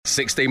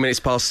16 minutes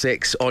past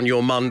 6 on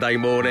your Monday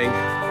morning.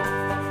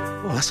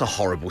 Oh, that's a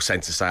horrible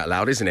sentence to say out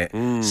loud, isn't it?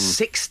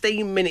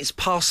 16 minutes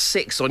past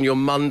 6 on your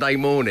Monday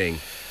morning.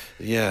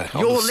 Yeah.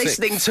 You're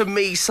listening to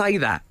me say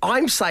that.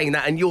 I'm saying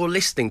that and you're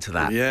listening to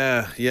that.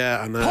 Yeah,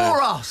 I know.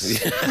 Poor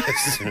us. Yeah,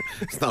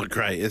 it's not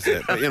great, is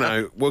it? But,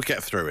 we'll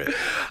get through it.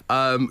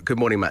 Good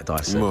morning, Matt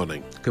Dyson.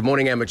 Morning. Good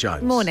morning, Emma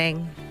Jones.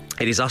 Morning.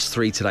 It is us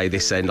three today,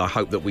 this end. I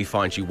hope that we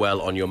find you well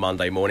on your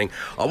Monday morning.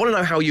 I want to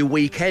know how your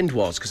weekend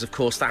was, because, of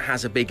course, that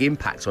has a big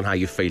impact on how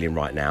you're feeling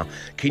right now.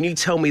 Can you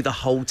tell me the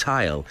whole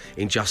tale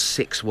in just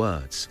 6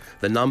 words?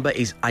 The number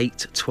is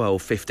 8, 12,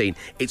 15.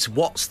 It's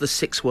What's the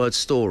 6-Word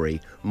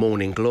Story,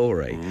 Morning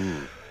Glory.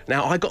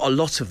 Now, I got a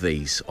lot of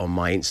these on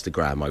my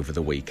Instagram over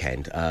the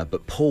weekend,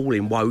 but Paul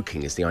in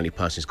Woking is the only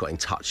person who's got in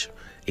touch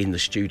in the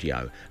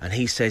studio, and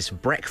he says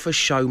breakfast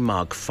show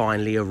mug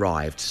finally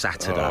arrived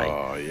Saturday.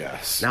 Oh,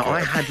 yes. Now,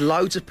 I had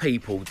loads of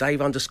people,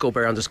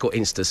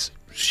 Dave_Barry_Instas,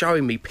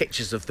 showing me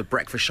pictures of the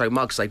breakfast show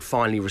mugs they'd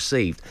finally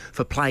received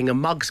for playing a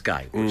mugs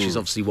game, which is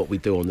obviously what we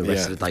do on the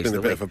rest of the days of the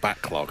week. There's been a bit of a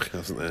backlog,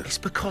 hasn't there? It's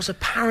because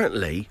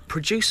apparently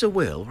producer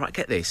Will, right,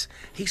 get this,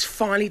 he's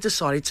finally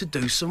decided to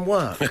do some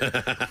work,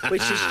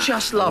 which is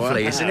just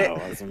lovely, isn't it?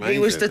 That's amazing. He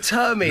was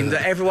determined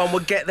that everyone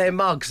would get their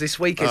mugs this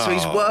weekend, so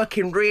he's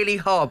working really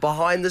hard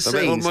behind the scenes. A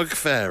little mug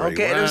fairy.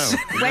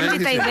 When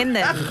did they win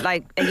them?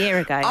 Like a year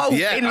ago? Oh,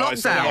 Yeah, in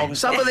lockdown.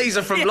 Some of these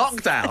are from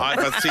lockdown.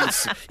 I've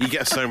seen you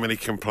get so many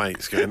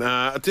complaints going,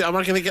 am I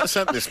going to get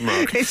sent this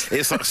mug?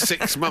 It's like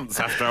 6 months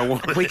after I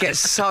won it. We get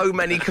so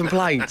many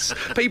complaints.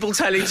 People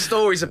telling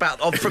stories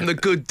from the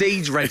Good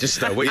Deeds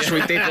Register, which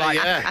we did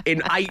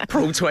in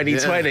April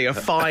 2020, of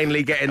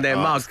finally getting their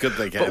mugs. It's good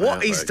they get but what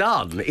out, he's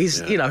done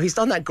is, he's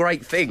done that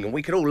great thing, and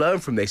we can all learn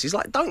from this. He's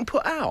like, don't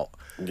put out.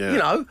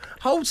 Yeah.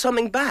 Hold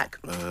something back.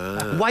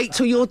 Wait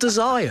till you're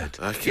desired.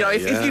 Okay,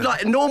 if you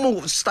like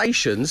normal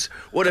stations,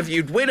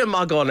 you'd win a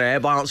mug on air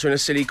by answering a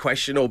silly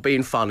question or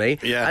being funny,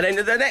 and then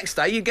the next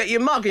day you get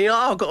your mug and you're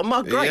like, oh, I've got a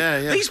mug, great.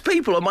 Yeah. These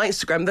people on my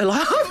Instagram, they're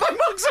like, oh, my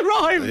mug's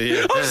arrived.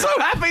 Yeah. I'm so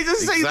happy to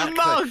see the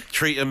mug.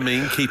 Treat them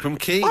mean, keep them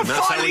keen. I've That's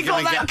how finally we're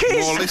going to got get that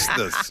kiss. more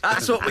listeners.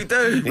 That's what we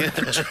do.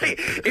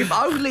 If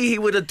only he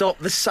would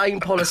adopt the same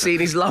policy in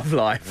his love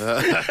life.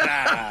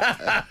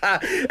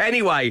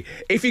 Anyway,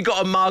 if you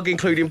got a mug,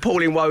 including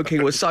Paul in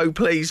Woking, we're so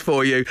pleased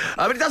for you.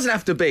 But it doesn't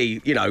have to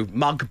be,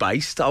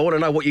 mug-based. I want to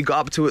know what you got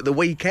up to at the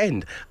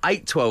weekend.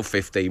 8, 12,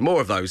 15. More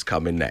of those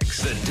coming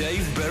next. The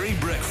Dave Berry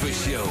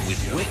Breakfast Show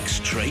with Wix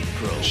Trade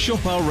Pro.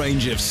 Shop our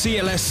range of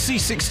CLS,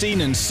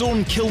 C16 and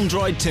Sawn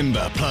kiln-dried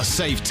timber, plus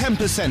save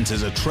 10%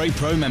 as a Trade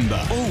Pro member.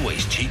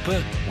 Always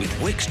cheaper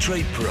with Wix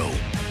Trade Pro.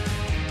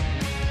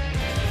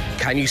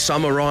 Can you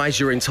summarise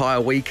your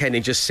entire weekend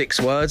in just 6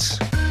 words?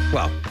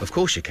 Well, of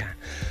course you can.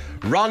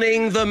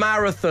 Running the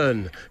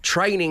marathon,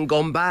 training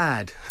gone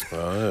bad.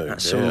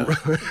 That's from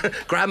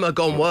grammar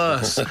gone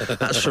worse.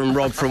 That's from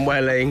Rob from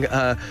Welling.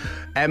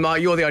 Emma,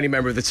 you're the only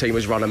member of the team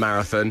who's run a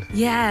marathon.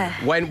 Yeah.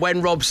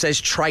 When Rob says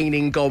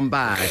training gone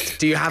bad,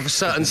 do you have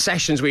certain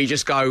sessions where you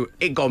just go,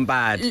 it gone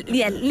bad?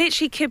 Yeah,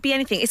 literally could be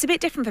anything. It's a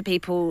bit different for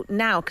people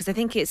now because I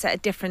think it's at a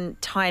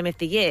different time of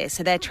the year.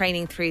 So they're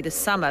training through the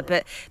summer.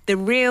 But the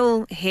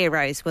real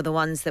heroes were the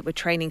ones that were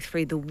training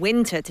through the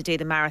winter to do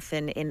the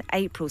marathon in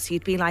April. So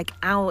you'd be like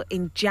out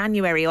in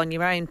January on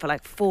your own for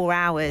like 4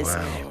 hours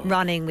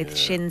running with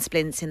shin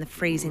splints in the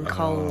freezing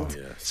cold.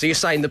 So you're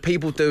saying the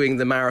people doing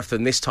the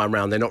marathon this time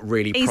round, they're not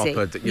really Easy.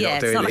 proper? You're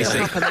not doing it's not like easy.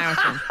 a proper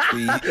marathon.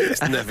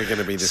 It's never going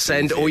to be the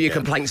same. Send all your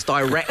complaints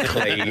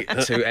directly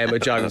to Emma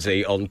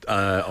Jonesy on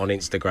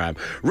Instagram.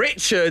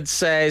 Richard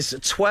says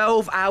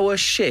 12-hour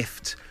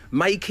shift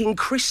making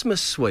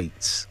Christmas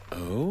sweets.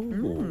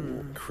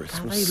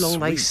 Christmas How long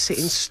they sit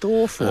in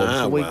store for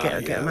before we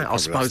get them out? I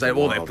suppose they're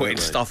putting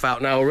stuff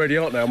out now already,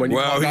 aren't they? When you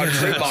can't go to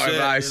sleep like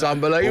that, it's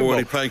unbelievable.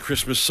 Already playing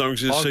Christmas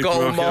songs in the I've got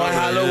all my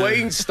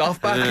Halloween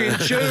stuff back in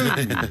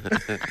June.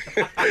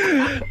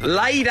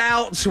 Laid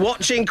out,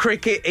 watching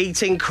cricket,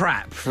 eating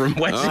crap from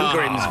West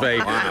Grimsby.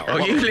 Wow. Oh,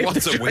 you live What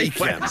the a dream,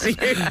 weekend.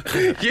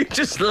 Wes. You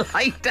just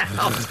laid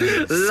out.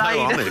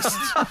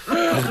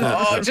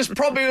 honest. Just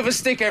probably with a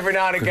stick every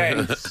now and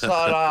again. So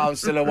I'm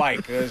still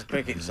awake. There's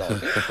cricket song.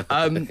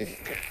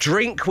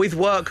 Drink with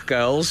work,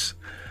 girls.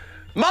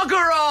 Mug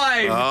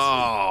arrived!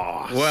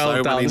 Oh, well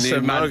so done, many new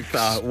Samantha.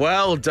 mugs.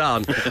 Well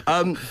done.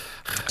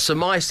 So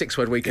my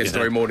 6-word weekend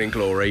story, Morning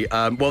Glory.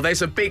 Well,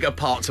 there's a bigger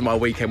part to my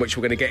weekend, which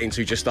we're going to get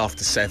into just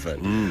after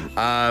 7.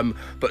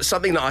 But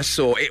something that I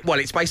saw,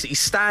 it's basically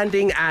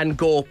standing and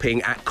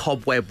gawping at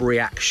cobweb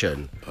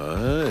reaction.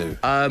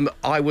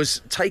 I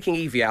was taking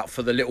Evie out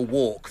for the little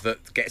walk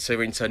that gets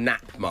her into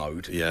nap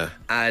mode. Yeah.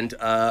 And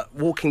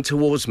walking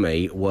towards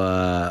me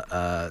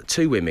were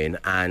 2 women,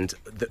 and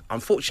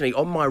unfortunately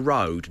on my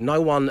road,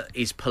 no one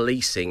is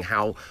policing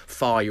how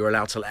far you're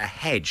allowed to let a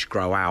hedge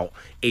grow out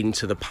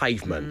into the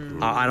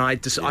pavement. And I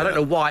don't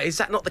know why. Is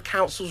that not the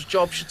council's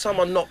job? Should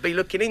someone not be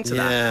looking into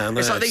that? Yeah, I know.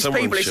 It's like these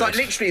Someone people, it's like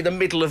should. literally in the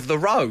middle of the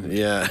road.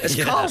 Yeah.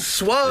 There's cars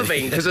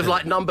swerving because of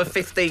like number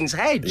 15's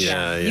hedge.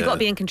 Yeah. You've got to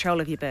be in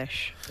control of your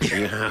bush.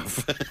 You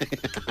have.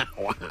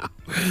 Wow.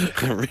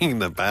 Ring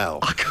the bell.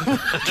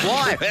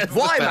 Why?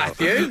 Why,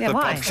 Matthew? Yeah,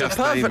 why? It's a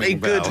perfectly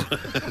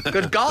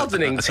good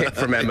gardening tip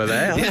from Emma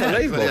there.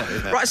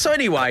 Unbelievable. Right, so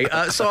anyway,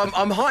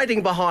 I'm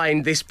hiding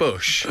behind this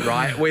bush,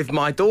 right, with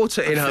my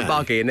daughter in her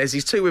buggy, and there's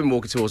these two women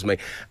walking towards me,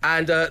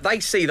 and they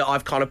see that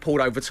I've kind of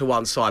pulled over to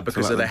one side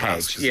because of the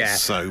hedge. Yeah.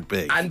 It's so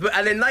big. And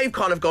then they've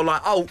kind of gone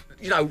like, oh,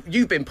 you know,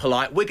 you've been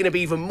polite, we're going to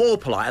be even more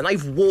polite. And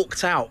they've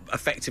walked out,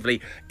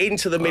 effectively,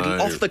 into the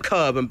middle, off the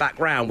curb and back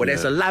round, where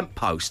there's a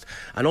lamppost.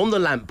 And on the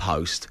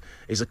lamppost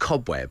is a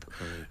cobweb.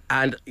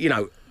 And, you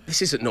know,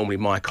 this isn't normally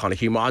my kind of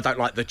humour. I don't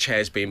like the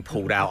chairs being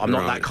pulled out. I'm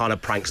not that kind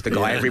of prankster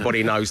guy.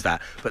 Everybody knows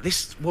that. But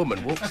this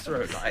woman walks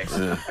through it like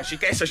this. And she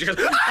gets her, she goes,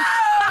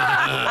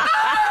 "Ah!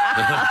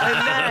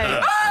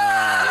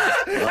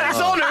 And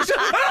it's on her.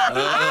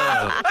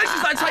 And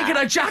she's like taking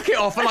her jacket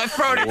off and like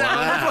throwing it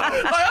down.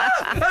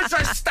 And she's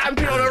like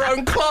stamping on her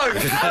own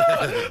clothes.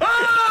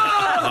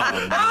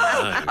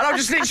 And I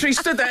just literally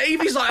stood there.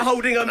 Evie's like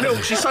holding her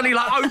milk. She suddenly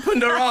like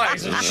opened her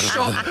eyes and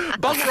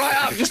shot, bumped right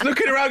up, just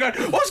looking around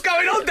going, "What's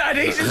going on,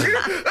 Daddy?"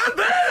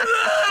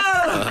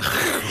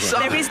 So,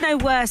 there is no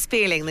worse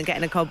feeling than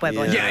getting a cobweb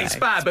on you. Yeah, it's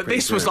bad, but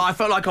this was like, I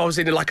felt like I was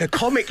in like a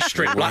comic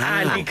strip, like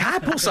Andy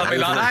Cap or something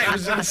like that. It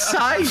was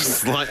insane.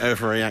 Slight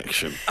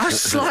overreaction. A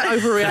slight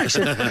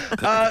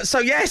overreaction. So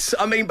yes,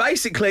 I mean,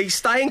 basically,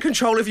 stay in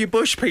control of your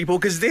bush, people,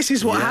 because this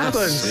is what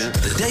happens. Yeah.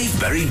 The Dave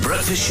Berry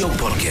Breakfast Show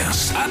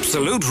Podcast.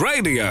 Absolute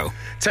Radio.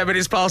 10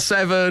 minutes past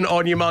 7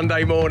 on your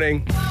Monday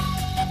morning.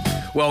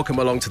 Welcome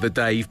along to the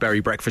Dave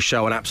Berry Breakfast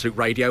Show on Absolute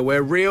Radio,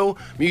 where real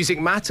music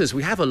matters.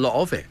 We have a lot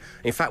of it.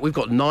 In fact, we've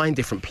got 9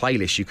 different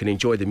playlists. You can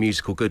enjoy the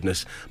musical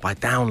goodness by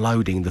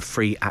downloading the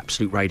free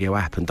Absolute Radio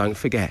app. And don't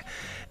forget,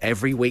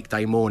 every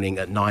weekday morning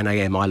at 9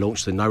 a.m, I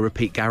launch the No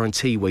Repeat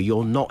Guarantee, where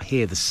you'll not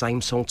hear the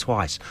same song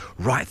twice,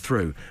 right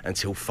through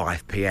until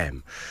 5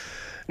 p.m.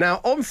 Now,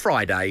 on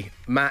Friday,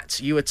 Matt,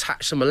 you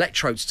attached some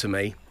electrodes to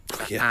me.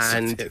 Yes,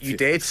 and I did. you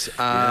did.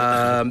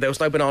 There was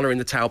no banana in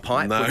the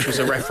tailpipe, which was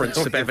a reference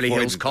to Beverly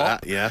Hills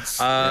Cop. Yes.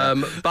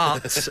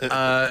 But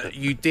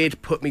you did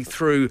put me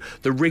through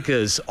the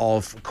rigours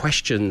of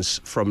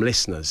questions from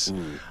listeners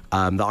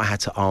that I had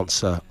to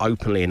answer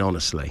openly and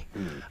honestly,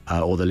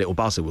 or the little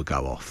buzzer would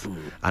go off.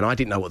 And I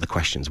didn't know what the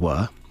questions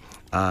were,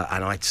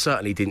 and I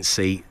certainly didn't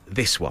see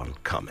this one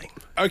coming.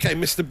 OK,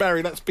 Mr.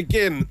 Berry, let's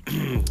begin.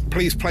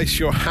 Please place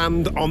your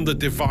hand on the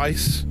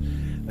device.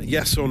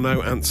 Yes or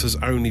no answers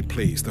only,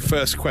 please. The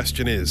first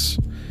question is,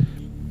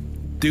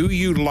 do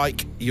you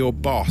like your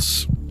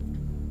boss?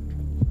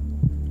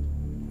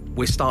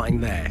 We're starting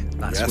there.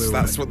 That's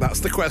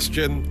the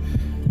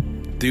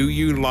question. Do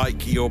you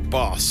like your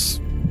boss?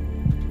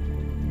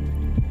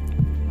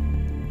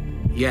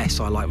 Yes,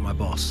 I like my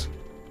boss.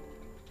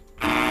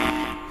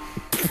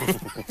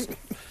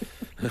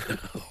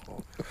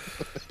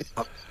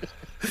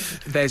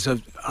 There's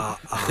a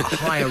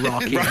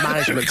hierarchy of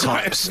management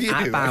types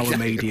at Bauer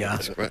Media.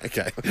 Right,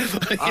 okay.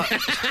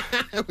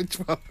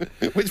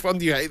 Which one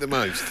do you hate the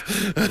most?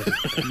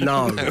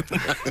 None.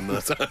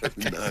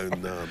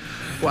 None.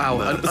 Wow,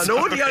 an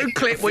audio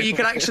clip where you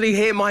can actually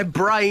hear my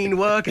brain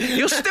working.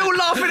 You're still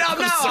laughing out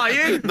now, are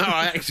you? No,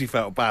 I actually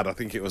felt bad. I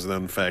think it was an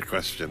unfair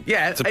question.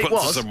 Yeah, to put it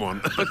was. To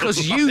someone.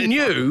 Because you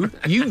knew,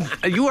 you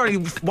were only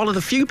one of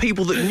the few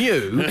people that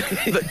knew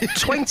that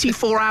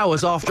 24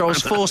 hours after I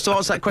was forced to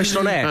answer that question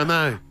on air, I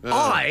know.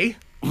 I,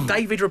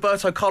 David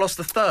Roberto Carlos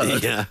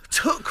III,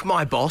 took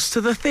my boss to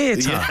the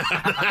theatre.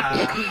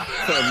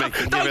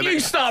 Don't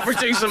you start,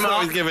 producer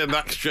Mark. Give it an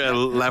extra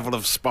level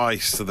of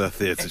spice to the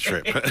theatre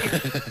trip.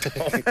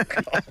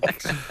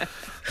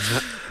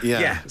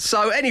 Yeah.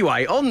 So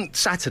anyway, on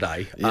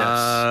Saturday,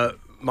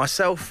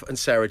 myself and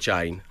Sarah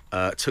Jane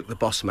took the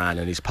boss man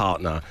and his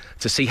partner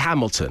to see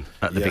Hamilton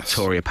at the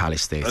Victoria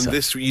Palace Theatre. And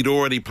this, you'd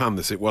already planned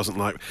this. It wasn't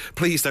like,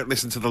 please don't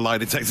listen to the lie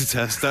detector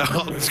test.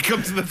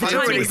 Come to the theatre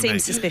Timing with me.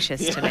 seems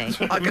suspicious to me.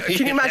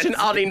 Can you imagine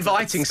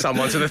uninviting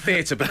someone to the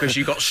theatre because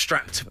you got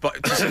strapped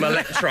to some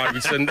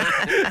electrodes and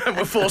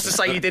were forced to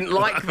say you didn't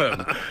like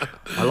them?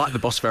 I like the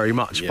boss very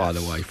much, by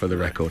the way, for the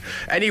record.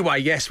 Anyway,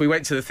 yes, we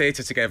went to the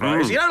theatre together.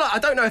 You know, like, I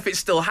don't know if it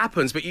still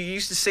happens, but you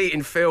used to see it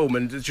in film,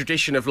 and the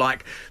tradition of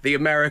like the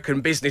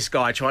American business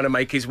guy trying to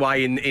make his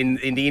way in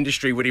the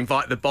industry would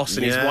invite the boss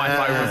and his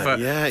wife over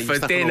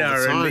for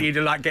dinner, and he'd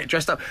like get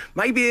dressed up.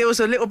 Maybe there was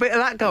a little bit of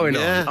that going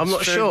on. I'm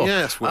not sure.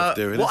 Yeah, it's worth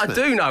doing. What I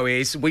do know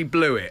is we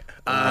blew it.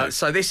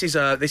 So this is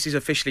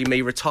officially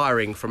me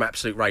retiring from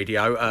Absolute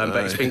Radio.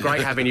 But it's been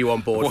great having you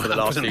on board for the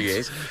last few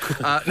years.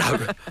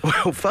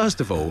 Well,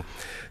 first of all,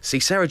 see,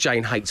 Sarah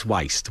Jane hates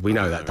waste. We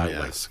know that, don't we?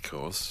 Yes, of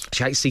course.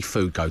 She hates to see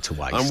food go to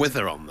waste. I'm with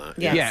her on that.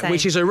 Yeah,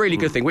 which is a really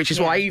good thing, which is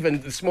why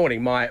even this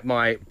morning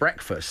my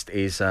breakfast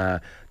is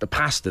the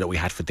pasta that we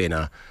had for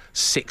dinner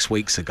 6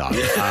 weeks ago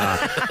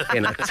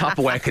in a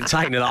Tupperware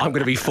container that I'm going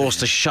to be forced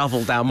to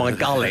shovel down my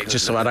gullet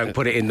just so I don't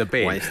put it in the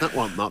bin. Waste that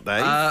one, not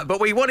Dave. But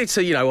we wanted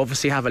to, you know,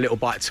 obviously have a little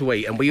bite to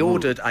eat, and we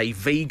ordered a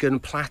vegan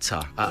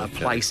platter at a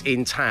place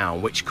in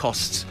town which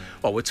costs,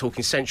 well, we're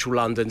talking central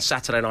London,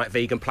 Saturday night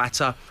vegan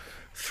platter,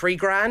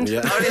 $3,000?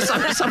 Yeah.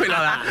 Something like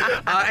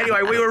that.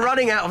 Anyway, we were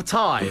running out of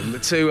time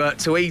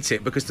to eat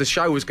it because the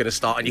show was going to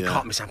start, and you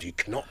can't miss Hamilton. You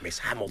cannot miss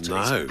Hamilton.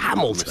 No, it's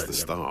Hamilton. miss the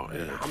start.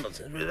 Yeah.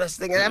 Hamilton's the best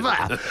thing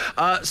ever.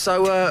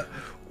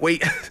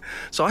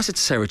 So I said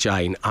to Sarah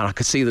Jane, and I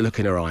could see the look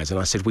in her eyes, and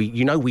I said,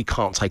 we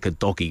can't take a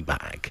doggy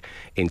bag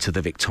into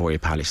the Victoria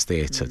Palace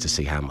Theatre to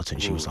see Hamilton.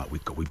 She was like,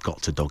 we've got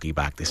to doggy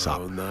bag this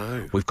up. Oh,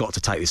 no. We've got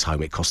to take this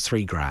home. It costs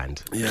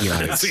 $3,000.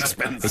 Yeah, it's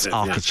expensive. It's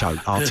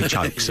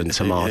artichokes and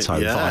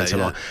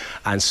tomato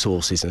and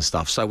sauces and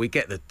stuff. So we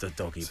get the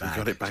doggy bag. You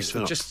got it bagged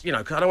up. Just, I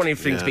don't want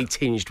anything to be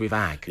tinged with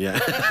ag. Yeah.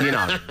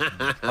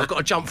 I've got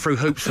to jump through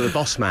hoops for the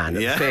boss man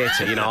at the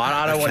theatre.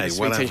 I don't want it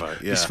to be tinged.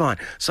 Yeah. It's fine.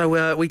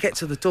 So we get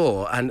to the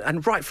door,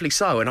 and rightfully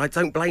so, and I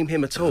don't blame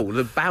him at all.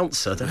 The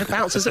bouncer, do they have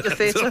bouncers at the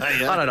theatre?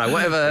 I don't know,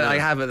 whatever they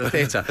have at the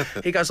theatre.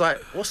 He goes like,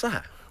 what's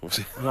that?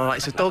 And I'm like,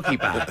 it's a doggy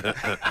bag.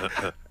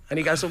 And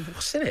he goes, well,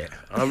 what's in it?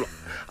 And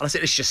I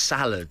said, it's just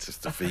salad.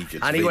 Just a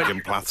vegan,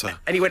 platter.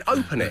 And he went,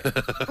 open it.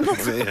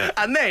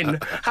 And then,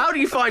 how do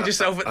you find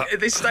yourself at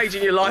this stage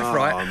in your life,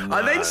 right? No.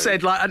 I then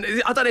said, and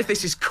I don't know if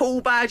this is cool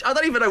badge. I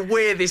don't even know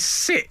where this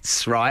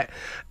sits, right,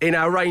 in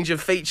our range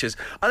of features.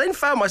 I then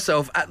found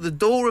myself at the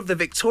door of the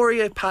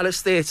Victoria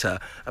Palace Theatre,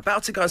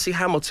 about to go and see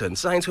Hamilton,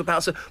 saying to a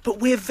bouncer, but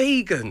we're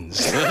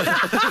vegans.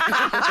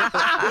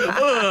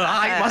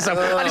 I hate myself.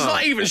 And it's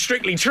not even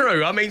strictly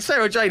true. I mean,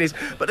 Sarah Jane is.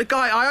 But the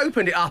guy, I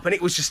opened it up, and it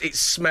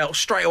smelled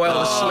straight away. All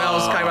the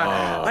smells came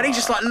out, and he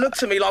just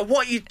looked at me like,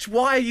 why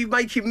are you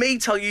making me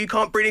tell you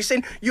can't bring this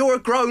in? You're a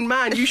grown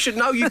man, you should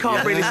know you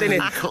can't bring this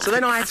in. So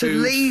then I had to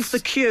leave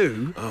the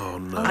queue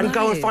and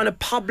go and find a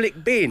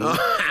public bin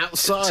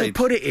outside to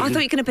put it in. I thought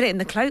you were going to put it in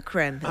the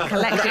cloakroom and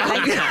collect it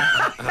later.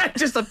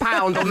 Just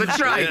 £1 on the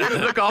tray.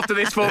 Look after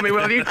this for me,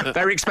 will you?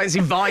 Very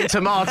expensive vine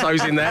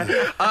tomatoes in there.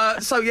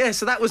 So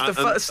that was the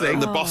first thing.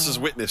 And the boss has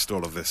witnessed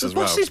all of this as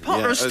well. The boss's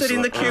partner stood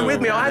in the queue with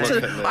me. I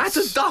had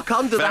to duck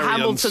under the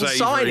Hamilton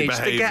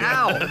signage to get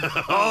out.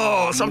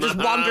 So I'm just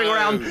wandering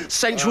around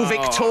central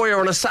Victoria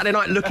on a Saturday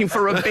night looking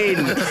for a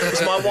bin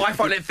because my wife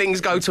won't let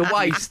things go to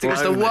waste. It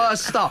was the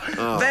worst stuff.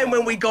 Then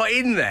when we got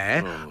in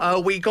there,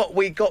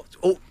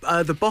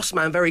 the boss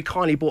man very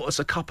kindly bought us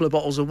a couple of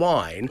bottles of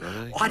wine.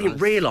 I didn't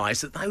realise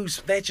that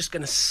they're just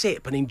going to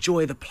sip and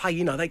enjoy the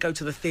play. They go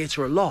to the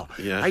theatre a lot.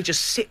 Yeah. They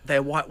just sip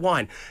their white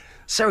wine.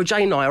 Sarah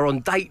Jane and I are on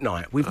date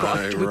night. We've got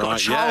a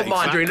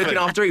childminder looking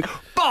after you.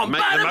 Bomb,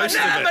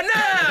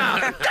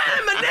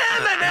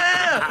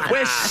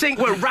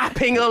 we're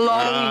rapping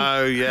along.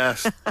 Oh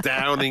yes,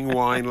 downing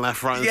wine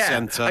left, right,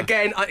 and centre.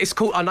 Again, it's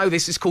called. I know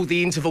this is called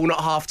the interval, not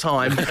half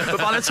time. But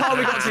by the time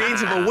we got to the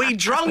interval, we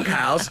drunk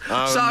ours.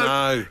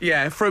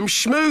 From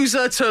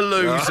schmoozer to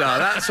loser.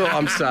 That's what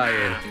I'm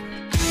saying.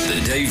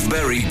 The Dave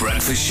Berry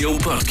Breakfast Show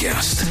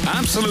Podcast.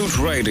 Absolute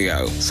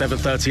Radio.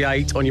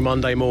 7:38 on your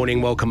Monday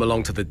morning. Welcome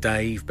along to the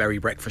Dave Berry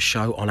Breakfast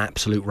Show on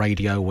Absolute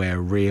Radio,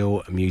 where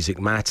real music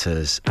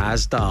matters,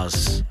 as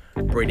does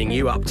bringing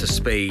you up to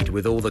speed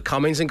with all the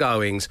comings and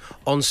goings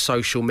on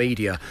social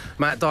media.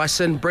 Matt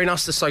Dyson, bring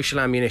us the social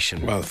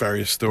ammunition. Well,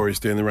 various stories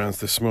doing the rounds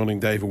this morning,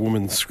 Dave. A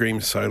woman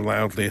screamed so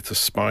loudly at a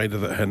spider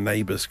that her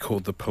neighbours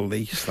called the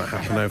police. That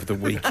happened over the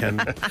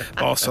weekend.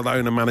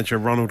 Barcelona manager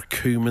Ronald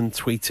Koeman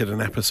tweeted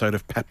an episode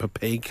of Peppa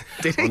Pig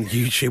on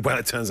YouTube. Well,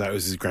 it turns out it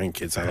was his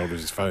grandkids had hold of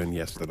his phone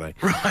yesterday.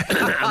 Right.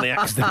 And they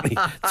accidentally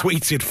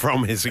tweeted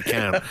from his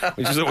account,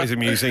 which is always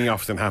amusing.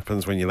 Often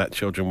happens when you let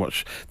children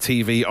watch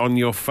TV on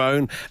your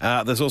phone.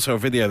 There's also a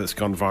video that's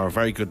gone viral.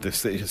 Very good.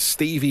 This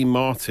Stevie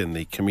Martin,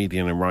 the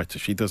comedian and writer,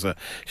 she's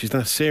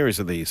done a series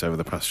of these over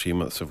the past few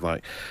months of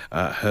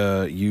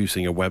her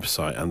using a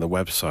website, and the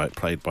website,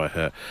 played by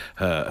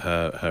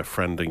her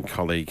friend and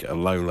colleague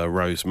Lola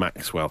Rose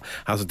Maxwell,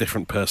 has a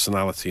different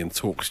personality and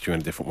talks to you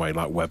in a different way,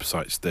 like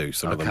websites do.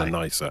 Some of them are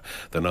nicer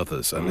than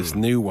others. And this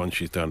new one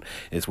she's done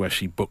is where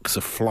she books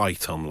a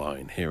flight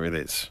online. Here it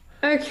is.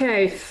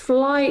 Okay,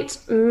 flight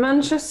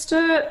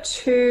Manchester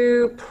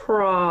to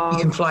Prague. You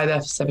can fly there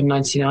for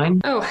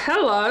 $7.99. Oh,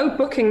 hello,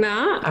 booking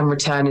that. And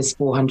return is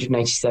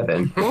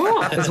 $487.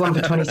 What? There's one for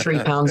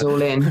 £23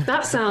 all in.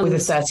 That sounds... With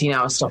a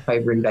 13-hour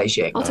stopover in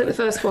Beijing. I'll take the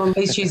first one.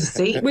 Please choose a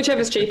seat.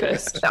 Whichever's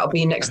cheapest. That'll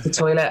be next to the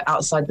toilet,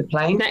 outside the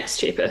plane. Next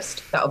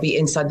cheapest. That'll be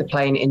inside the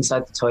plane,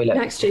 inside the toilet.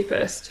 Next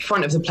cheapest.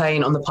 Front of the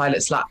plane, on the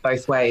pilot's lap,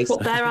 both ways.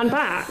 What, there and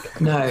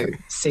back? No,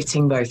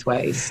 sitting both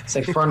ways.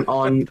 So front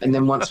on, and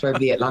then once we're over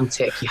the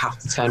Atlantic, you have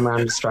to turn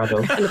around and straddle.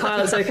 And the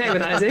pilot's okay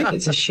with that, is he?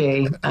 It's a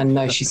she, and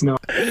no, she's not.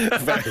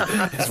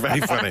 It's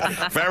very funny.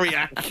 Very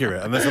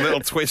accurate. And there's a little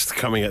twist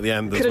coming at the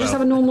end as well. Could I just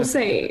have a normal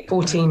seat?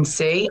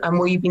 14C. And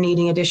will you be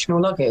needing additional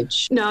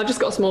luggage? No, I've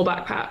just got a small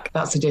backpack.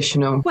 That's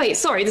additional. Wait,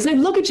 sorry, there's no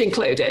luggage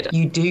included?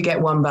 You do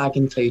get one bag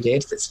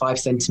included that's 5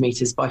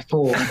 centimetres by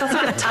 4. That's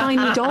like a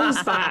tiny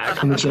doll's bag.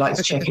 And would you like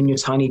to check in your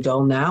tiny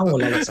doll now or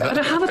later? I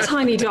don't have a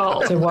tiny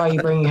doll. So why are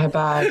you bringing her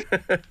bag?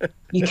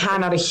 You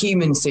can add a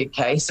human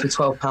suitcase for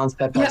 £12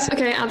 per person.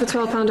 Okay, add the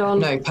 £12 on.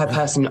 No, per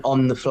person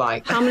on the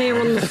flight. How many are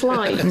on the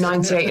flight?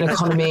 98 in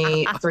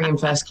economy, 3 in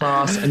first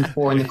class, and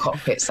 4 in the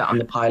cockpit sat on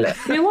the pilot.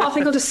 You know what? I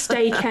think I'll just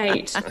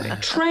staycate.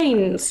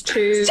 Trains to...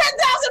 £10,000 one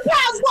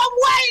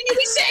way, and you'll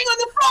be sitting on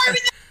the floor with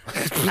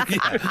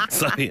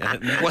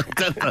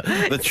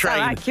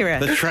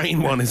The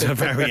train one is a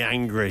very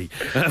angry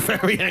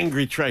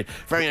train,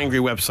 very angry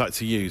website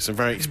to use and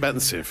very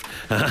expensive.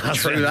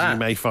 True that. You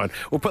may find.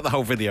 We'll put the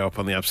whole video up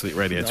on the Absolute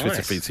Radio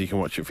Twitter feed so you can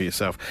watch it for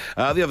yourself.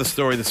 The other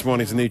story this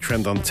morning is a new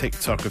trend on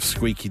TikTok of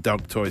squeaky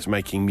dog toys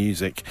making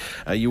music.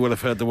 You will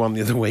have heard the one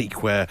the other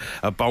week where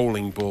a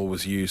bowling ball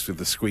was used with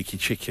the squeaky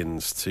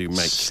chickens to make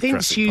Since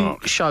Jurassic you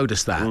Park. showed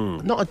us that,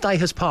 not a day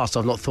has passed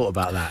I've not thought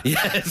about that. Yeah,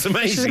 it's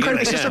amazing.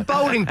 It's just a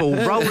bowling ball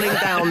rolling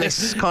down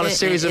this kind of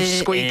series of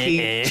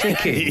squeaky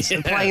chickens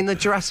and playing the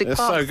Jurassic It's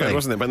Park so good, thing.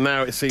 wasn't it? But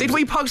now it seems... Did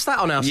we post that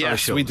on our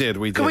Yes, socials? we did.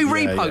 Can we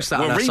repost that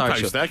on our We'll repost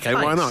socials? it. Okay,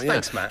 why not? Yeah.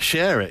 Thanks, Matt.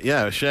 Share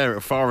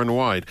it far and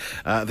wide.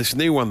 This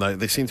new one, though,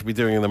 they seem to be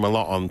doing them a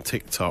lot on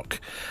TikTok.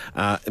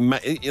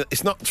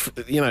 It's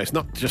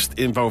not just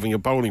involving a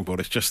bowling ball.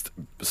 It's just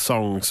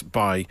songs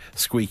by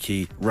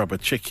squeaky rubber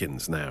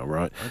chickens now,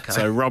 right? Okay.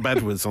 So Rob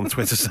Edwards on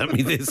Twitter sent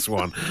me this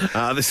one.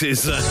 This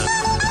is...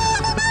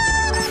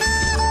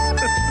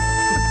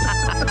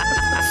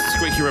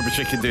 Squeaky rubber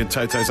chicken doing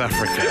Toto's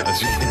Africa.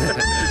 As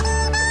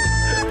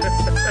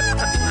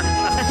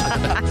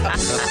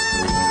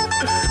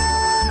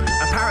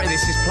Apparently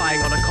this is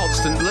playing on a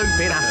constant loop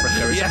in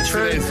Africa. Is that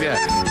true? It is, yeah.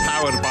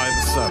 Powered by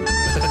the sun.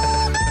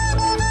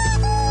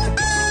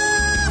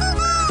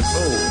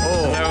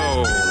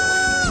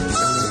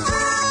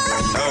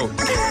 Oh,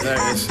 there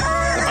it is. The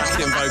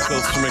backing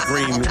vocals from a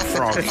green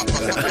frog.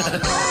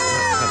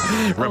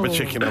 Rubber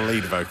chicken and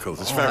lead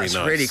vocals. It's very That's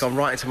nice. really gone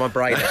right into my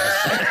brain.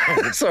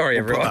 Sorry,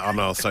 We'll put everyone. that on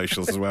our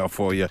socials as well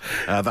for you.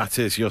 That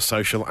is your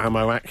social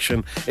ammo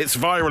action. It's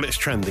viral, it's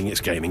trending, it's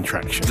gaining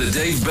traction. The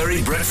Dave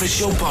Berry Breakfast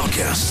Show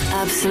Podcast.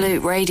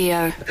 Absolute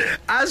Radio.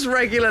 As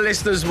regular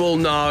listeners will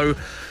know,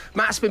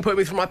 Matt's been putting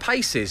me through my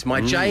paces,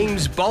 my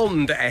James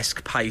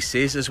Bond-esque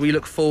paces, as we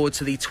look forward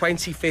to the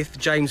 25th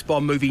James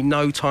Bond movie,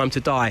 No Time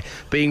to Die,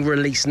 being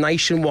released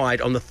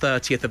nationwide on the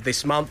 30th of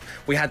this month.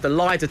 We had the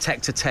lie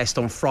detector test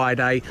on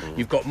Friday.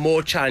 You've got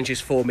more challenges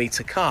for me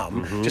to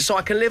come, just so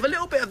I can live a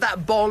little bit of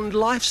that Bond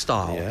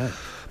lifestyle. Yeah.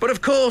 But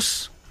of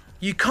course,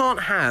 you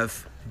can't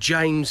have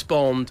James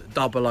Bond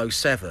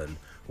 007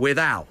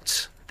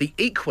 without the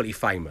equally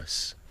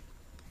famous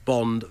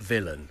Bond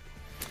villain.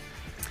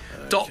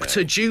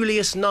 Dr.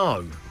 Julius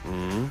No.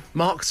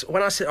 Mark,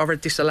 when I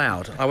read this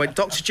aloud, I went,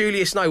 Dr.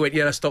 Julius No. Went,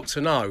 yeah, that's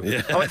Dr. No.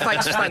 Yeah. I went,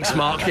 thanks,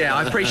 Mark. Yeah,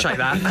 I appreciate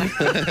that.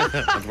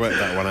 I'd worked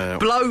that one out.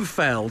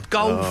 Blofeld,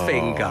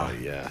 Goldfinger, Oh,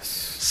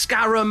 yes.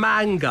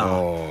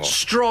 Scaramanga,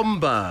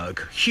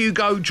 Stromberg,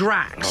 Hugo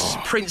Drax,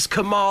 Prince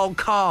Kamal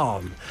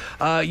Khan.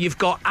 You've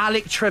got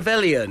Alec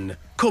Trevelyan.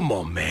 Come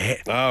on,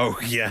 mate. Oh,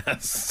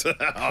 yes.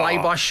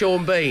 Played by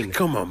Sean Bean.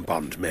 Come on,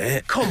 Bond,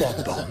 mate. Come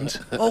on, Bond.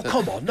 Oh,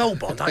 come on. No,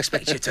 Bond, I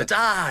expect you to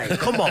die.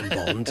 Come on,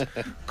 Bond.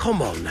 Come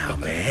on now,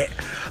 mate.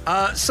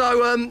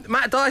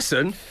 Matt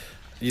Dyson.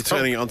 You're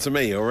turning it on to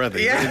me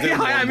already. Yeah, You're doing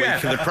I am, one yeah.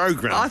 week of the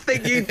programme. I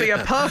think you'd be a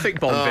perfect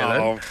Bond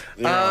villain.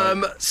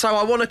 yeah. So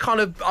I want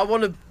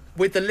to,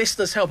 with the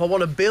listeners' help, I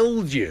want to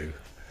build you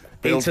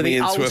into me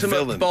the into a ultimate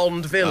villain.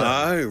 Bond villain.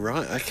 Oh,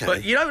 right, okay.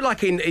 But you know,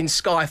 like in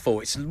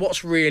Skyfall,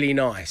 what's really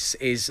nice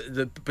is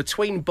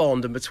between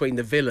Bond and between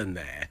the villain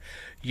there,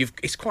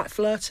 it's quite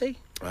flirty.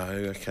 Oh,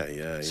 okay,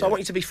 yeah. So I want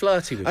you to be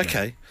flirty with me.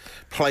 Okay,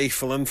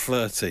 playful and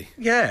flirty.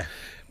 Yeah.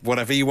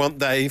 Whatever you want,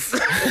 Dave.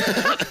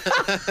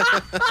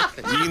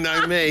 You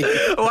know me.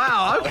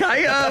 Wow.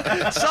 Okay.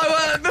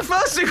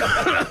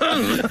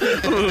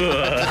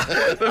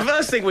 The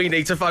first thing we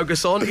need to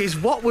focus on is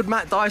what would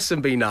Matt Dyson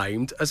be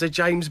named as a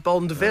James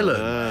Bond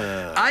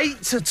villain?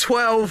 8 to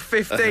 12,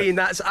 15.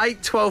 That's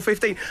 8, 12,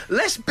 15.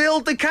 Let's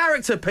build the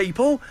character,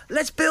 people.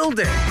 Let's build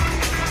it.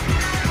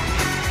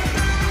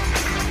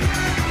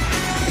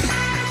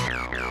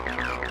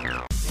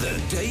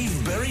 The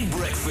Dave Berry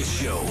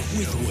Breakfast Show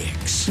with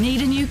Wix.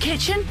 Need a new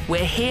kitchen?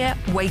 We're here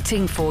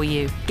waiting for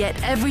you.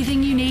 Get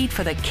everything you need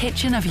for the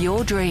kitchen of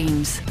your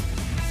dreams.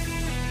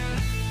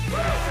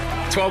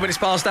 12 minutes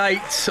past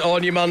 8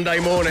 on your Monday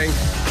morning.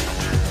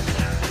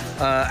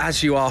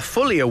 As you are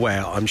fully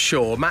aware, I'm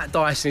sure, Matt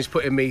Dyson is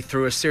putting me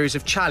through a series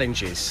of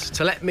challenges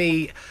to let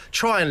me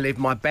try and live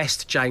my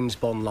best James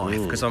Bond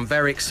life, because I'm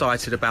very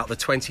excited about the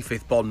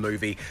 25th Bond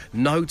movie,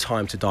 No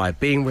Time to Die,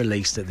 being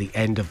released at the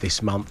end of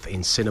this month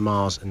in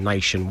cinemas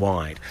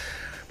nationwide.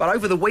 But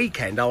over the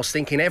weekend, I was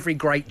thinking every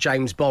great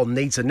James Bond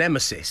needs a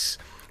nemesis,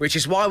 which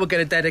is why we're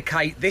going to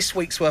dedicate this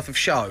week's worth of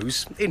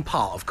shows, in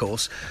part, of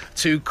course,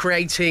 to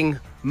creating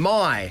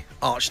my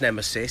arch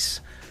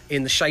nemesis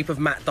in the shape of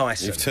Matt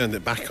Dyson. You've turned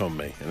it back on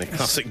me in a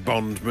classic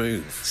Bond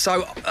move.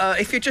 So,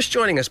 if you're just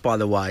joining us, by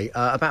the way,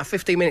 about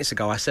 15 minutes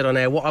ago, I said on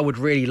air what I would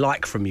really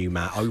like from you,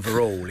 Matt,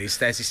 overall, is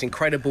there's this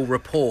incredible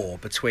rapport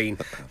between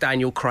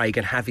Daniel Craig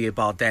and Javier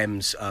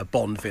Bardem's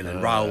Bond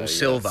villain, Raoul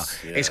Silva.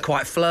 Yeah. It's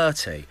quite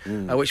flirty,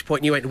 at which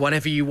point you went,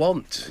 whatever you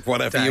want.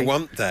 Whatever Dave. you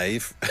want,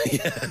 Dave.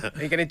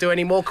 Are you going to do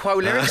any more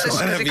quote lyrics?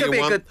 Whatever you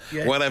want,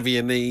 whatever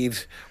you need,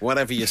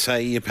 whatever you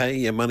say, you pay,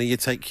 your money, you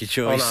take your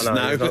choice.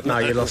 No,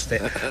 you lost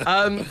it.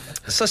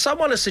 So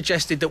someone has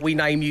suggested that we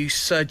name you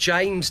Sir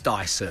James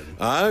Dyson.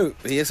 Oh,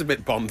 he is a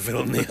bit Bond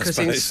villain, I Because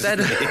suppose.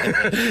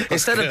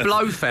 instead of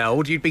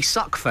Blofeld, you'd be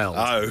Suckfeld.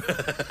 Oh.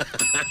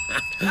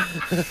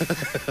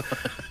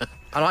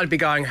 And I'd be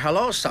going,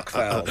 hello,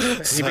 Suckfeld.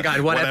 And you'd be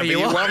going, whatever you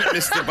want.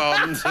 Mr.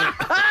 Bond.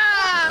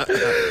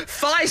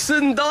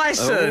 Thyson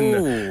Dyson,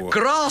 Ooh.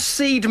 grass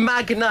seed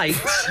magnate,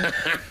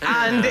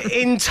 and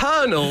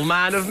internal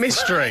man of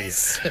mystery.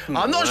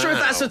 I'm not sure if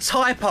that's a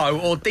typo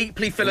or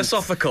deeply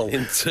philosophical.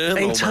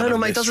 Internal man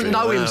mate of doesn't mystery.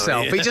 know Wow,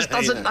 himself. yeah, He just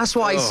doesn't. That's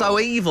why he's so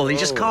evil. He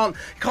just can't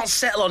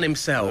settle on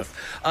himself.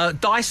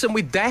 Dyson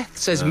with death,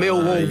 says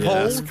Millwall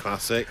Paul. Yes,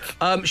 classic.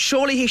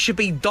 Surely he should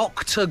be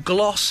Dr.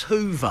 Gloss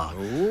Hoover.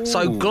 Ooh.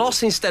 So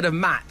Gloss instead of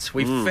Matt.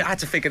 We've had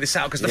to figure this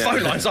out because the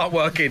phone lines aren't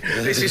working.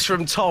 This is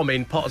from Tom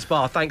in Potter's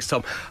Bar. Thanks,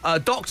 Tom.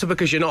 Doctor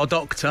because you're not a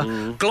doctor.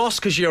 Gloss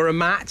because you're a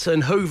Matt.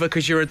 And Hoover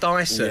because you're a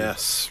Dyson.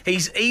 Yes.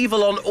 He's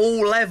evil on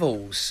all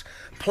levels.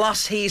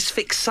 Plus, he is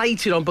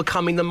fixated on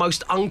becoming the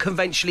most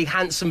unconventionally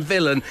handsome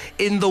villain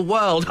in the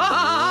world.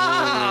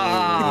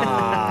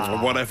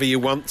 Whatever you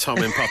want, Tom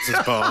in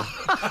Potter's Bar.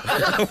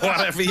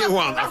 Whatever you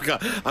want. I've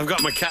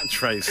got my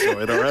catchphrase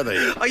sorted already.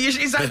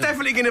 Is that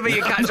definitely going to be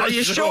your catch? Are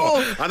you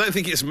sure? I don't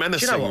think it's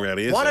menacing, Do you know what?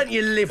 really, is Why it? don't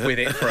you live with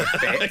it for a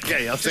bit?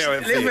 Okay, I'll see how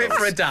it Live feels. with it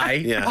for a day,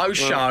 Yeah.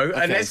 post-show, Well,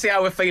 and let's see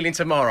how we're feeling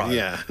tomorrow.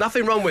 Yeah.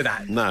 Nothing wrong with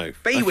that. No.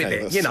 Be Okay, with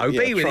it, let's-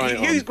 be with try it.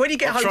 on. When you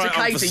get I'll home to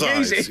try it on for Katie,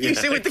 use size. it.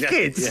 Use it with the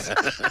kids.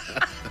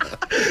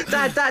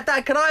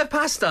 Dad, can I have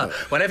pasta?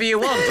 Whatever you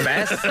want,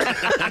 Beth.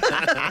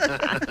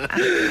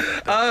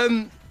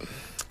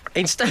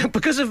 Instead,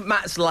 because of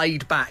Matt's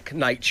laid-back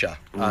nature,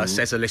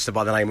 says a listener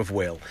by the name of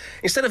Will,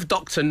 instead of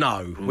Dr.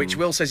 No, which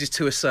Will says is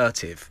too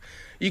assertive,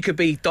 you could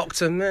be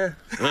Dr. Meh.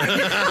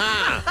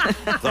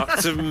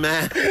 Dr.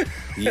 Meh.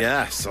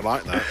 Yes, I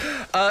like that.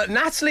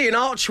 Natalie in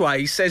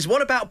Archway says,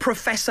 what about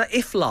Professor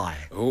Ifly?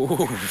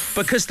 Ooh.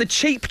 Because the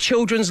cheap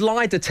children's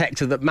lie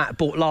detector that Matt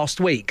bought last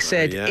week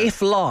said,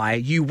 if lie,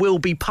 you will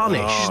be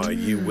punished. Oh,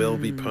 you will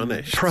be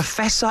punished.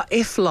 Professor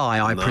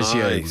Ifly, I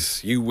presume.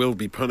 You will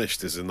be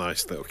punished is a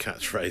nice little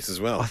catchphrase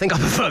as well. I think I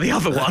prefer the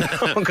other one.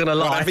 I'm not going to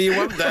lie. Whatever you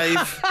want, Dave.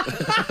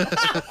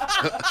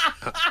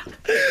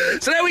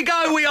 So there we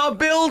go. We are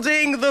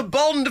building the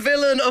Bond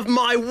villain of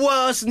my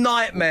worst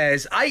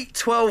nightmares. 8,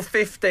 12,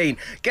 15.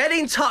 Get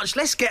in touch.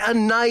 Let's get a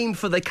name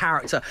for the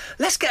character.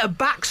 Let's get a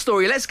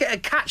backstory. Let's get a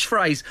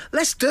catchphrase.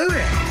 Let's do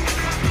it.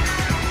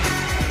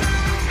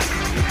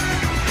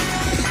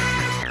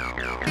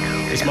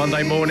 It's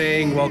Monday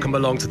morning. Welcome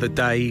along to the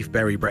Dave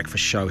Berry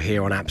Breakfast Show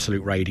here on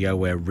Absolute Radio,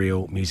 where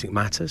real music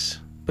matters.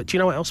 But do you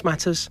know what else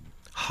matters?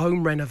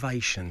 Home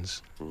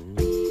renovations.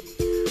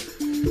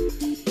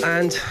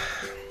 And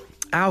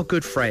our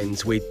good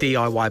friends with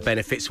DIY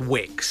Benefits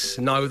Wix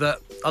know that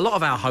a lot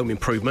of our home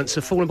improvements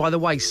have fallen by the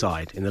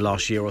wayside in the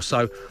last year or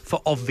so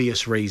for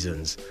obvious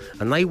reasons.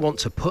 And they want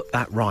to put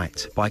that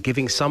right by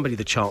giving somebody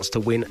the chance to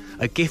win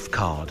a gift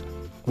card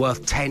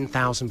worth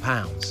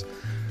 £10,000.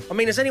 I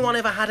mean, has anyone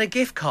ever had a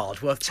gift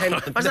card worth 10?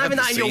 Imagine having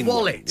that in your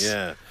wallet.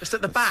 Yeah. Just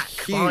at the back,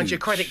 behind your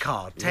credit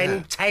card.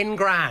 10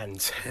 grand.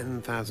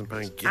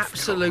 £10,000 gift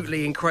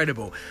Absolutely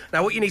incredible.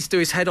 Now, what you need to do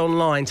is head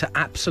online to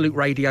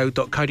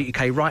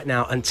absoluteradio.co.uk right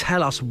now and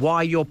tell us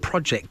why your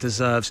project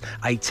deserves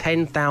a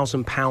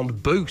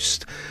 £10,000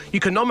 boost. You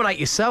can nominate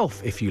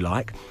yourself if you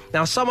like.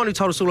 Now, someone who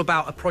told us all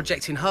about a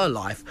project in her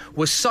life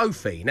was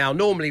Sophie. Now,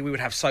 normally we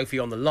would have Sophie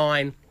on the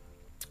line.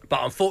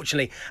 But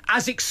unfortunately,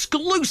 as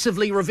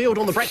exclusively revealed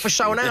on The Breakfast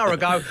Show an hour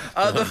ago,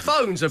 the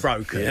phones are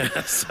broken.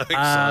 Yeah, so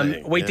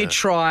exciting. We did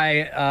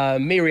try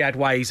myriad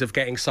ways of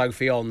getting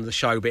Sophie on the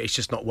show, but it's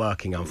just not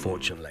working,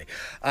 unfortunately.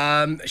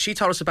 She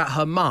told us about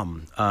her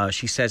mum.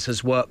 She says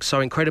has worked so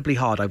incredibly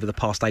hard over the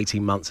past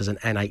 18 months as an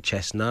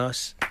NHS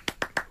nurse.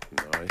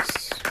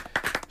 Nice.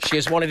 She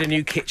has wanted a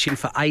new kitchen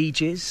for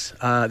ages.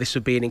 This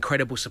would be an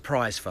incredible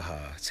surprise for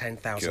her.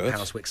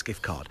 £10,000 Wix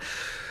gift card.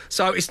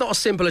 So it's not as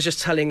simple as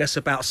just telling us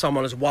about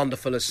someone as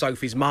wonderful as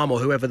Sophie's mum or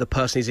whoever the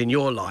person is in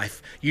your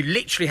life. You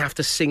literally have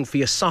to sing for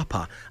your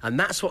supper, and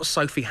that's what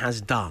Sophie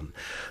has done.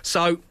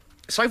 So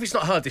Sophie's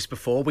not heard this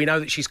before. We know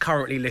that she's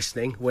currently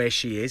listening where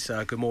she is.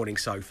 Good morning,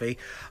 Sophie.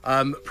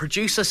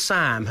 Producer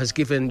Sam has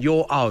given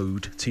your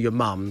ode to your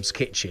mum's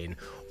kitchen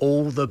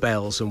all the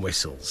bells and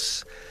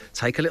whistles.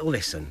 Take a little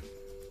listen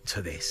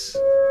to this.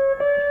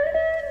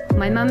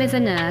 My mum is a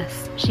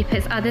nurse. She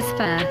puts others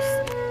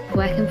first,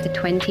 working for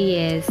 20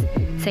 years,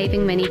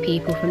 saving many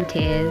people from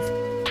tears.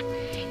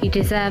 You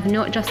deserve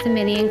not just a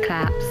million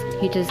claps,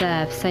 you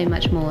deserve so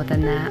much more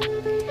than that.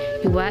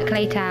 You work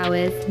late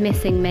hours,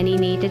 missing many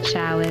needed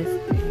showers,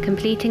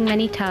 completing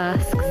many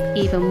tasks,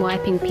 even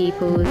wiping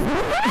people's.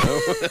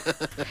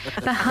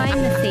 Behind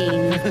the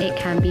scenes, it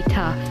can be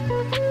tough.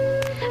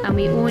 And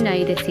we all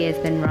know this year's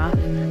been rough.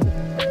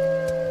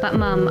 But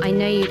Mum, I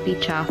know you'd be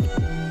chuffed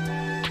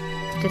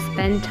to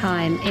spend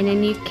time in a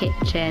new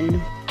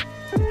kitchen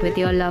with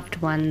your loved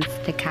ones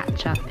to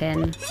catch up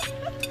in.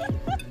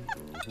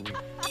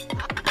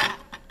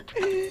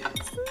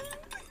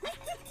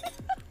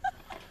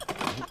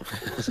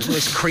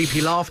 This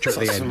creepy laughter at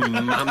the end.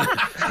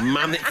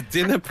 Manic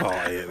dinner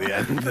party at the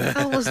end there.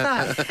 How was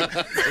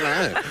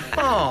that?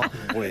 Oh,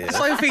 weird.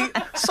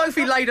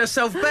 Sophie laid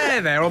herself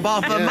bare there on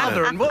behalf of her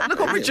mother, and look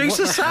what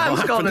producer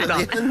Sam's gone and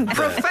done.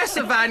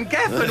 Professor Van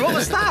Geffen, what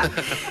was that?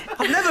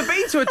 I've never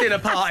been to a dinner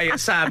party at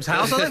Sam's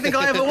house. I don't think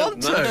I ever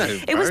want to. No,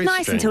 It was very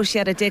nice strange. until she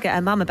had a dig at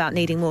her mum about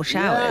needing more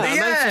showers. I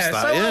noticed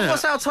that, so yeah.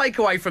 what's our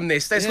takeaway from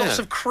this? There's Yeah. lots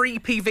of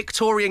creepy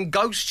Victorian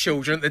ghost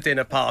children at the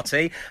dinner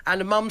party,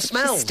 and the mum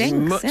smells.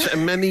 stinks.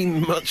 Many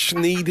much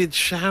needed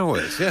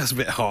showers. Yeah, it's a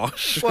bit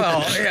harsh.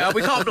 Well, yeah,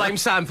 we can't blame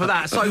Sam for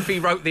that. Sophie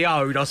wrote the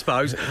ode, I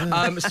suppose.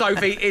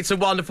 Sophie, it's a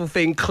wonderful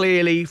thing,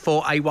 clearly,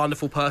 for a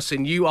wonderful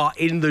person. You are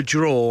in the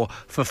draw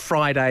for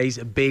Friday's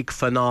big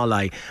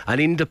finale. An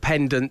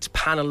independent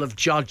panel of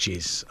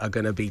judges are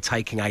going to be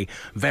taking a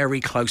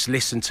very close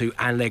listen to,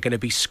 and they're going to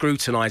be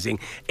scrutinising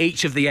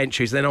each of the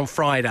entries. Then on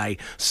Friday,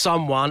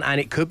 someone,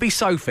 and it could be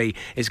Sophie,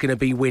 is going to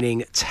be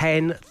winning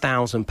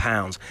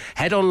 £10,000.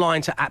 Head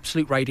online to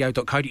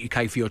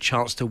absoluteradio.co.uk for your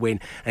chance to win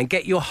and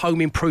get your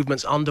home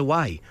improvements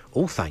underway.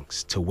 All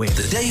thanks to Win.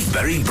 The Dave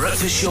Berry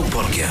Breakfast Show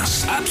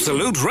Podcast.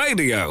 Absolute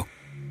Radio.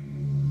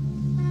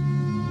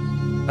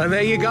 And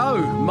there you go.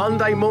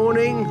 Monday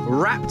morning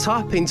wrapped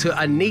up into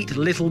a neat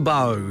little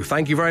bow.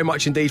 Thank you very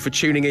much indeed for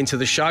tuning into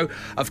the show.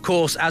 Of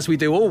course, as we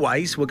do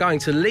always, we're going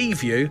to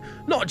leave you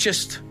not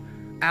just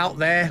out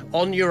there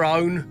on your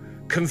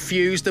own,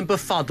 confused and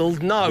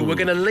befuddled. No, we're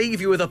going to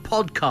leave you with a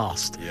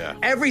podcast. Yeah.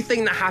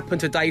 Everything that happened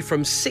today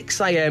from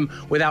 6 a.m.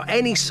 without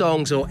any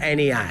songs or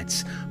any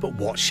ads. But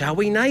what shall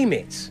we name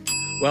it?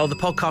 Well, the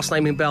podcast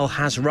naming bell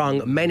has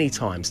rung many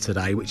times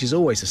today, which is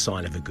always a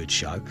sign of a good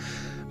show.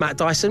 Matt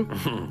Dyson,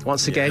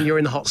 once again, you're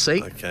in the hot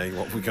seat. Okay,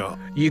 what have we got?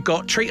 You've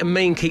got Treat 'em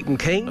Mean, Keep 'em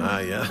Keen. Ah,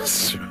 yeah,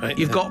 that's right.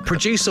 You've got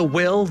producer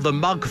Will, the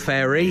mug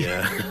fairy.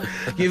 Yeah.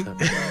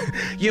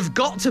 You've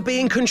got to be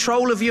in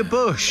control of your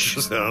bush.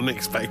 Just an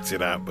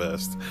unexpected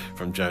outburst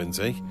from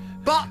Jonesy.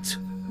 But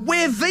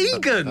we're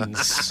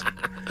vegans.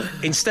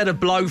 Instead of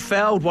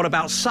Blofeld, what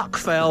about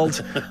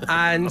Suckfeld?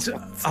 And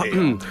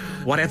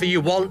whatever you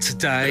want,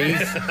 Dave.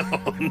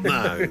 Oh,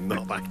 no,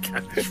 not that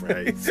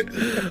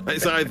catchphrase.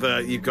 It's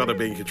either you've got to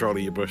be in control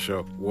of your bush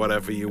or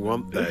whatever you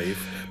want,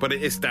 Dave. But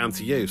it is down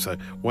to you, so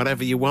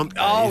whatever you want,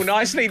 Dave. Oh,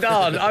 nicely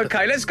done.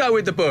 OK, let's go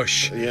with the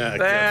bush. Yeah,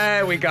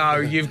 there we go.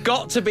 You've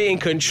got to be in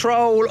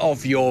control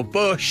of your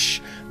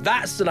bush.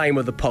 That's the name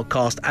of the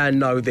podcast, and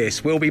know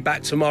this. We'll be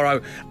back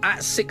tomorrow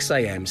at 6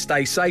 a.m.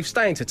 Stay safe,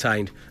 stay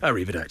entertained.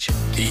 Arrivederci.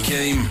 He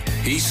came,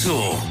 he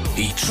saw,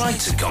 he tried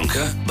to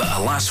conquer, but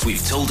alas,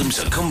 we've told him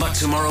to come back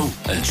tomorrow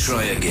and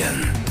try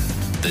again.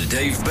 The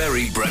Dave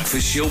Berry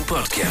Breakfast Show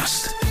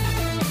Podcast.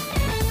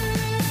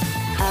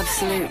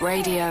 Absolute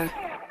Radio.